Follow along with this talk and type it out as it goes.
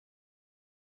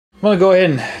I'm going to go ahead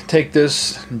and take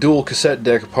this dual cassette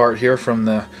deck apart here from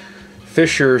the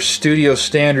Fisher Studio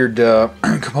Standard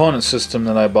component system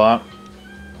that I bought.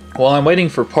 While I'm waiting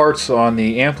for parts on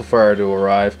the amplifier to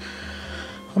arrive,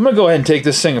 I'm going to go ahead and take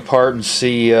this thing apart and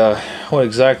see what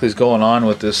exactly is going on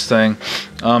with this thing.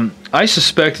 I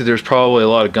suspect that there's probably a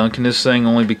lot of gunk in this thing,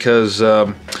 only because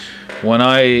when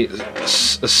I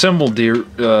assembled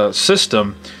the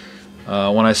system,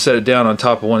 when I set it down on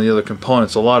top of one of the other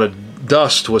components, a lot of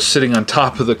dust was sitting on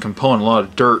top of the component, a lot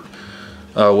of dirt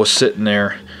was sitting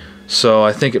there. So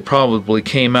I think it probably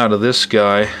came out of this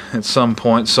guy at some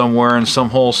point, somewhere, in some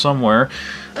hole somewhere.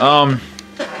 The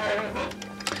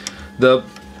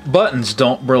buttons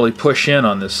don't really push in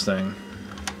on this thing,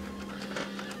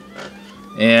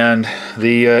 and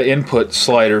the input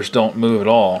sliders don't move at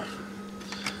all.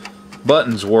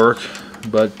 Buttons work,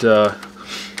 but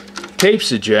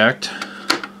tapes eject.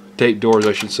 Tape doors,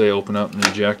 I should say, open up and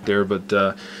eject there,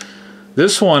 but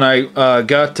this one I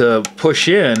got to push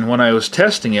in when I was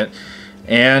testing it,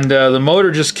 and the motor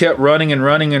just kept running and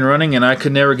running and running, and I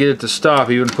could never get it to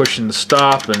stop. Even pushing the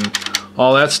stop and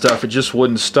all that stuff, it just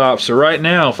wouldn't stop. So right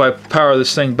now, if I power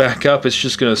this thing back up, it's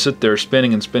just going to sit there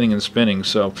spinning and spinning and spinning.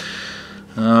 So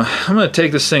I'm going to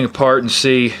take this thing apart and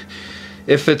see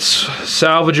if it's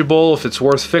salvageable, if it's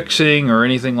worth fixing or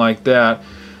anything like that.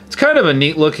 It's kind of a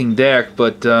neat looking deck,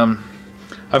 but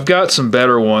I've got some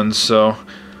better ones, so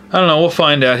I don't know, we'll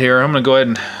find out here. I'm going to go ahead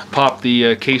and pop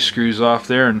the case screws off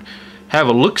there and have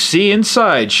a look-see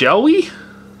inside, shall we?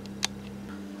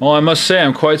 Well, I must say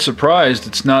I'm quite surprised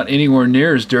it's not anywhere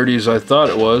near as dirty as I thought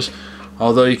it was,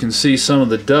 although you can see some of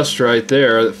the dust right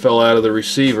there that fell out of the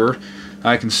receiver.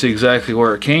 I can see exactly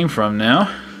where it came from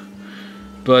now,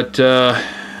 but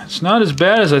it's not as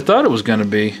bad as I thought it was going to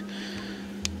be.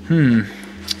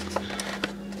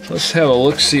 Let's have a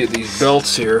look-see at these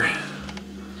belts here.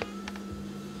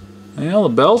 Well,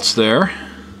 the belt's there.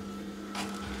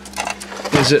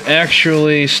 Is it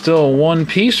actually still one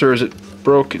piece, or is it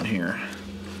broken here?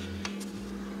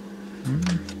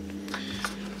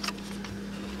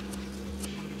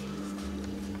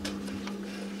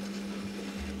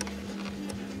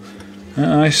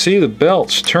 I see the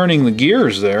belts turning the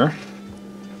gears there.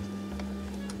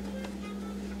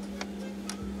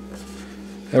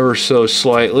 Ever so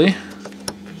slightly.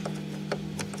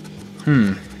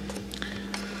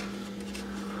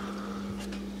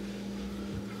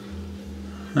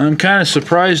 I'm kind of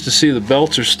surprised to see the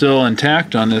belts are still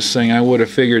intact on this thing. I would have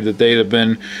figured that they'd have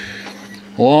been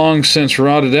long since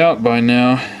rotted out by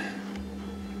now.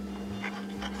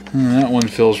 That one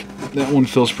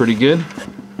feels pretty good.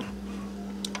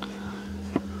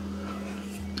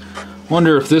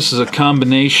 Wonder if this is a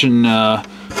combination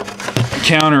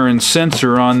counter and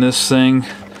sensor on this thing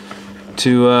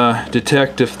to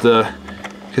detect if the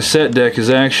cassette deck is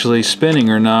actually spinning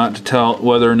or not, to tell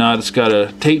whether or not it's got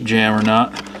a tape jam or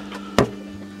not.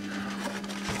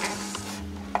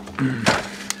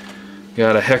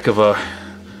 Got a heck of a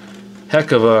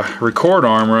record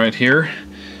arm right here,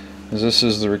 as this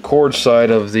is the record side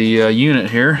of the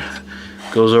unit here.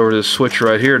 Goes over to the switch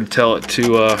right here to tell it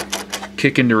to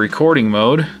kick into recording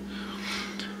mode.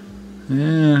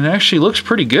 And it actually looks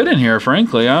pretty good in here,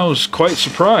 frankly. I was quite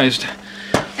surprised.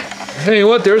 Tell you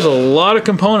what, there's a lot of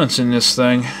components in this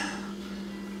thing.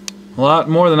 A lot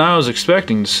more than I was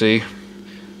expecting to see.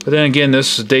 But then again,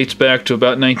 this dates back to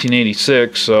about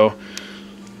 1986, so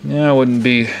yeah, I wouldn't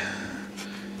be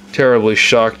terribly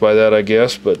shocked by that, I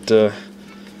guess. But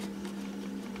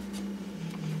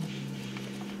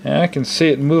yeah, I can see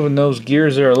it moving those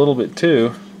gears there a little bit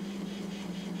too.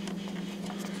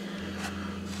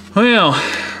 Well,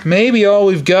 maybe all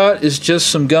we've got is just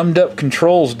some gummed up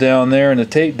controls down there in the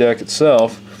tape deck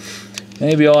itself.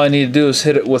 Maybe all I need to do is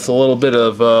hit it with a little bit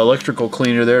of electrical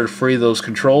cleaner there to free those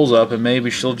controls up, and maybe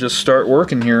she'll just start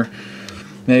working here.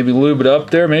 Maybe lube it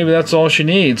up there, maybe that's all she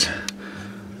needs.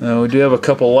 We do have a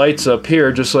couple lights up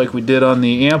here, just like we did on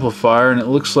the amplifier, and it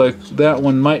looks like that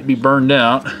one might be burned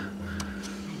out.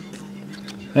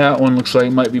 That one looks like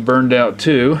it might be burned out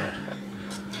too.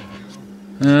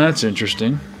 That's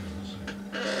interesting.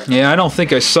 Yeah, I don't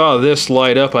think I saw this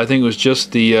light up. I think it was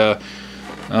just the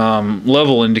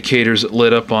level indicators that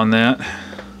lit up on that.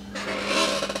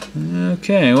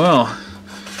 Okay, well,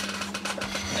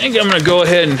 I think I'm going to go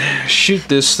ahead and shoot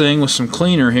this thing with some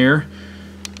cleaner here,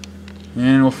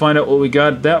 and we'll find out what we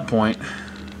got at that point.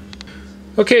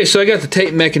 Okay, so I got the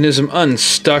tape mechanism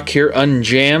unstuck here,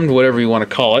 unjammed, whatever you want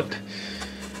to call it.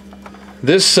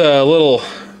 This little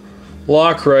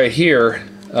lock right here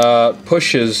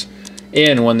pushes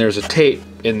in when there's a tape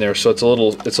in there, so it's a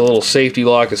little safety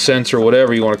lock, a sensor,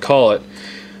 whatever you want to call it.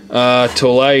 to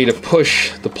allow you to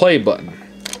push the play button.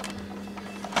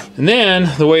 And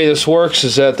then the way this works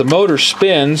is that the motor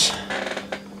spins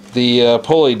the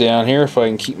pulley down here, if I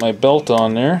can keep my belt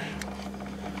on there,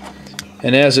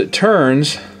 and as it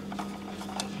turns,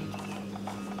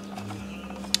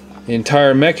 the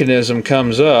entire mechanism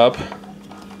comes up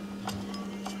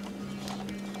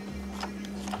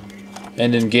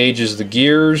and engages the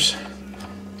gears,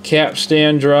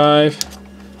 capstan drive,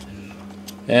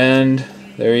 and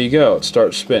there you go, it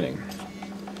starts spinning.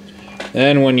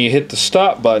 And when you hit the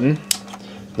stop button,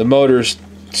 the motor's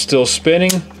still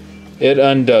spinning, it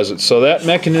undoes it. So that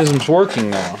mechanism's working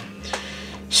now.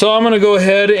 So I'm going to go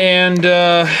ahead and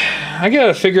I got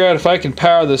to figure out if I can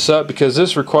power this up, because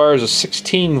this requires a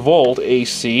 16 volt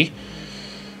AC,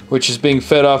 which is being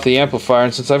fed off the amplifier.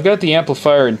 And since I've got the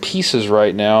amplifier in pieces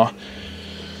right now,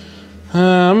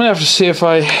 I'm going to have to see if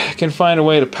I can find a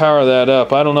way to power that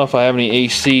up. I don't know if I have any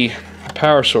AC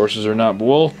power sources or not, but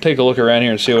we'll take a look around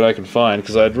here and see what I can find,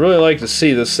 because I'd really like to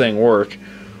see this thing work.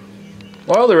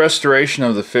 While the restoration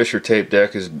of the Fisher tape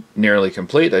deck is nearly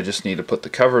complete, I just need to put the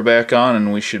cover back on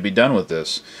and we should be done with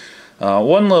this.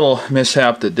 One little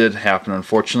mishap that did happen,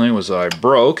 unfortunately, was I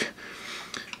broke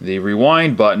the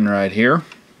rewind button right here.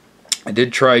 I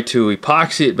did try to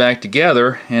epoxy it back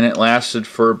together, and it lasted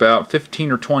for about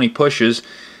 15 or 20 pushes,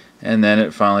 and then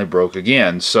it finally broke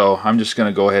again. So I'm just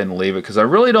going to go ahead and leave it, because I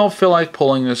really don't feel like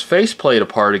pulling this faceplate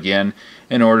apart again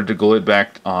in order to glue it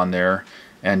back on there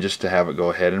and just to have it go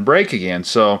ahead and break again.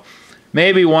 So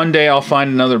maybe one day I'll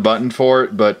find another button for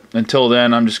it, but until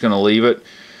then I'm just going to leave it.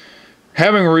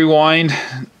 Having a rewind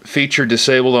feature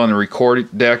disabled on the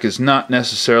record deck is not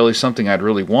necessarily something I'd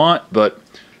really want, but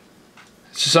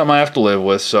it's just something I have to live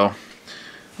with. So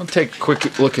I'll take a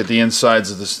quick look at the insides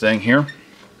of this thing here.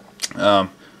 I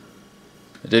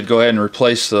did go ahead and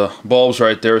replace the bulbs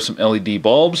right there with some LED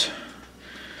bulbs,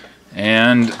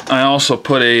 and I also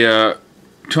put a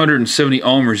 270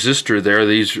 ohm resistor there.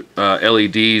 These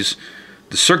LEDs,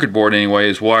 the circuit board anyway,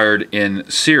 is wired in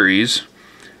series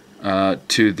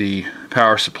to the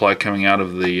power supply coming out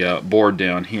of the board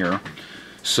down here.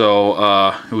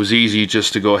 So it was easy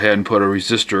just to go ahead and put a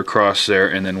resistor across there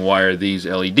and then wire these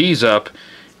LEDs up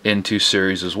into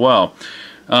series as well.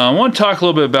 I want to talk a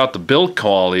little bit about the build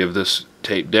quality of this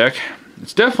tape deck.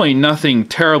 It's definitely nothing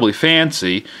terribly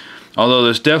fancy, although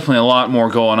there's definitely a lot more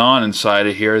going on inside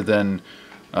of here than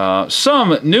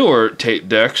some newer tape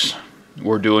decks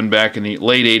were doing back in the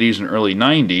late 80s and early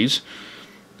 90s.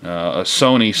 A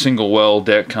Sony single well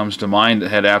deck comes to mind that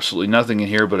had absolutely nothing in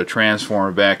here but a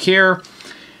transformer back here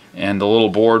and the little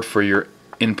board for your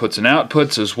inputs and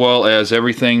outputs, as well as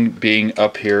everything being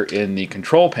up here in the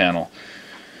control panel.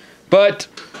 But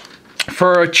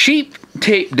for a cheap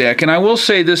tape deck, and I will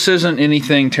say this isn't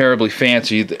anything terribly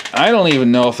fancy, I don't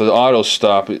even know if the auto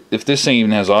stop, if this thing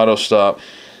even has auto stop.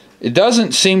 It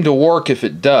doesn't seem to work if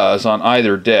it does on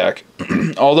either deck,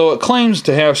 although it claims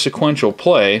to have sequential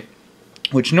play,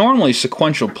 which normally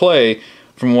sequential play,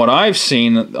 from what I've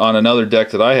seen on another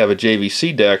deck that I have, a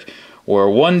JVC deck, where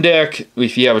one deck,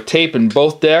 if you have a tape in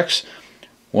both decks,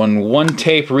 when one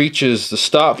tape reaches the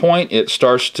stop point, it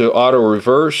starts to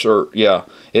auto-reverse,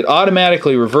 it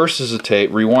automatically reverses the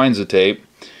tape, rewinds the tape,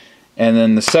 and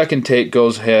then the second tape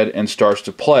goes ahead and starts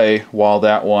to play while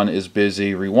that one is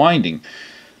busy rewinding.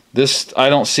 This, I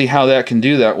don't see how that can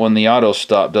do that when the auto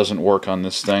stop doesn't work on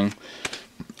this thing.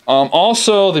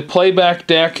 Also, the playback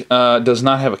deck does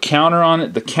not have a counter on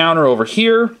it. The counter over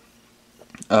here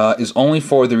is only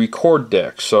for the record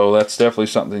deck, so that's definitely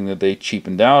something that they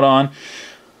cheapened out on.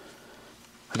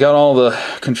 I got all the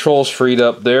controls freed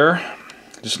up there.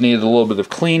 Just needed a little bit of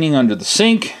cleaning under the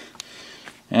sink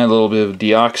and a little bit of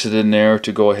deoxit in there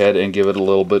to go ahead and give it a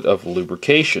little bit of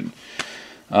lubrication.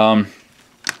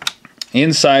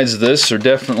 Insides of this are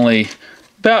definitely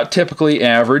about typically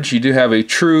average. You do have a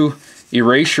true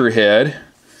erasure head,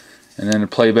 and then a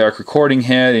playback recording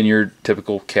head, and your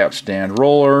typical capstan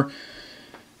roller,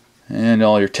 and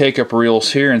all your take-up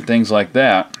reels here and things like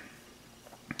that.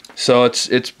 So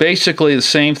it's basically the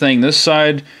same thing. This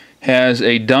side has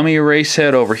a dummy erase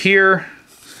head over here,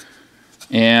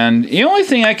 and the only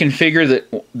thing I can figure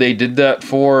that they did that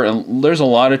for, and there's a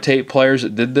lot of tape players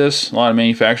that did this, a lot of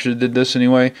manufacturers that did this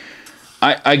anyway,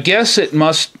 I guess it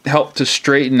must help to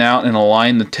straighten out and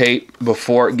align the tape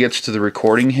before it gets to the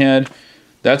recording head.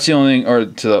 That's the only thing, or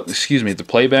to, excuse me, the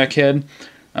playback head.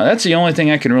 That's the only thing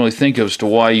I can really think of as to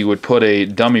why you would put a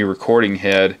dummy recording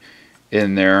head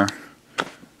in there.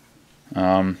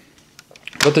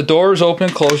 But the doors open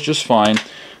and close just fine.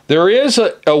 There is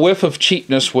a whiff of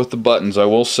cheapness with the buttons, I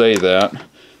will say that.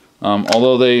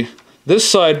 Although this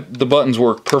side, the buttons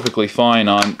work perfectly fine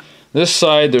on. This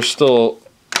side, they're still,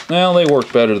 well, they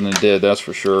work better than they did, that's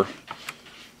for sure.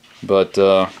 But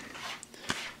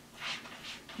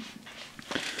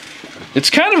it's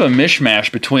kind of a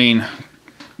mishmash between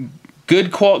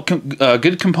good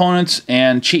components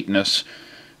and cheapness.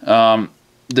 The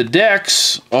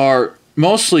decks are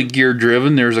mostly gear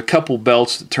driven. There's a couple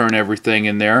belts that turn everything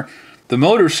in there. The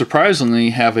motors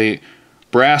surprisingly have a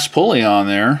brass pulley on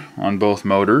there on both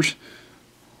motors.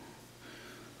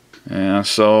 And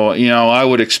so, you know, I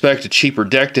would expect a cheaper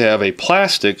deck to have a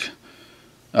plastic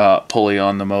pulley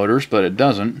on the motors, but it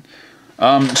doesn't.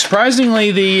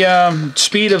 Surprisingly, the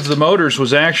speed of the motors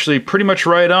was actually pretty much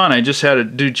right on. I just had to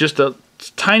do just a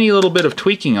tiny little bit of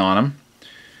tweaking on them,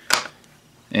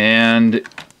 and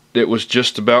it was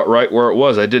just about right where it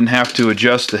was. I didn't have to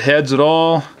adjust the heads at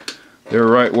all. They're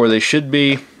right where they should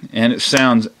be, and it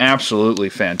sounds absolutely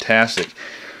fantastic.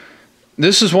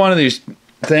 This is one of these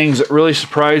things that really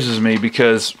surprises me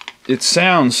because it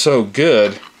sounds so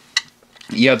good,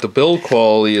 yet the build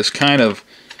quality is kind of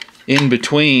in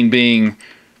between being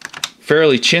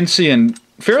fairly chintzy and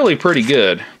fairly pretty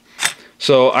good.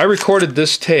 So I recorded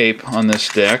this tape on this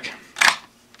deck.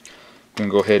 I'm going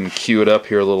to go ahead and cue it up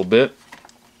here a little bit.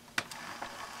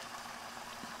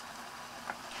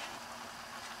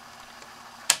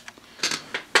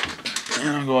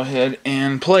 And I'll go ahead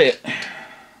and play it.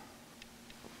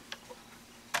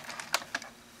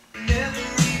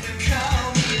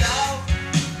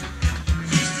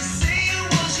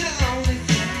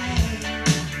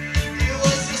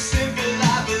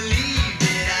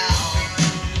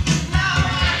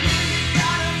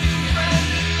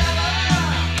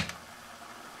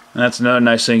 And that's another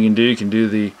nice thing you can do. You can do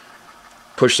the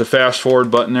push the fast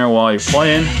forward button there while you're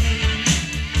playing.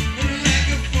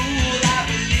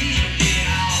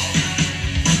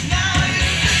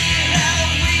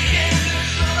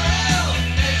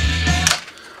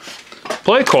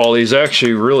 Play quality is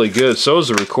actually really good. So is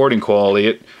the recording quality.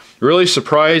 It really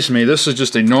surprised me. This is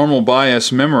just a normal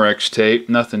bias Memorex tape,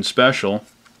 nothing special.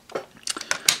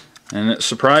 And it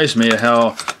surprised me at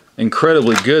how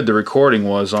incredibly good the recording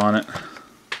was on it.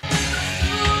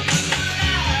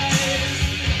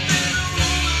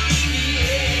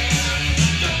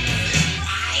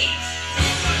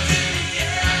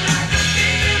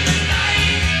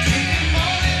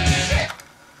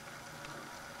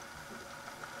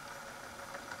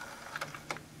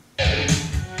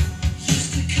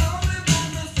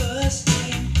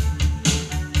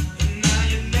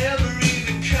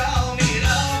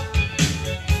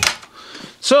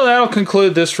 So that'll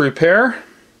conclude this repair.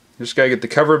 Just gotta get the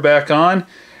cover back on.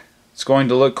 It's going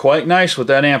to look quite nice with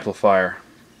that amplifier.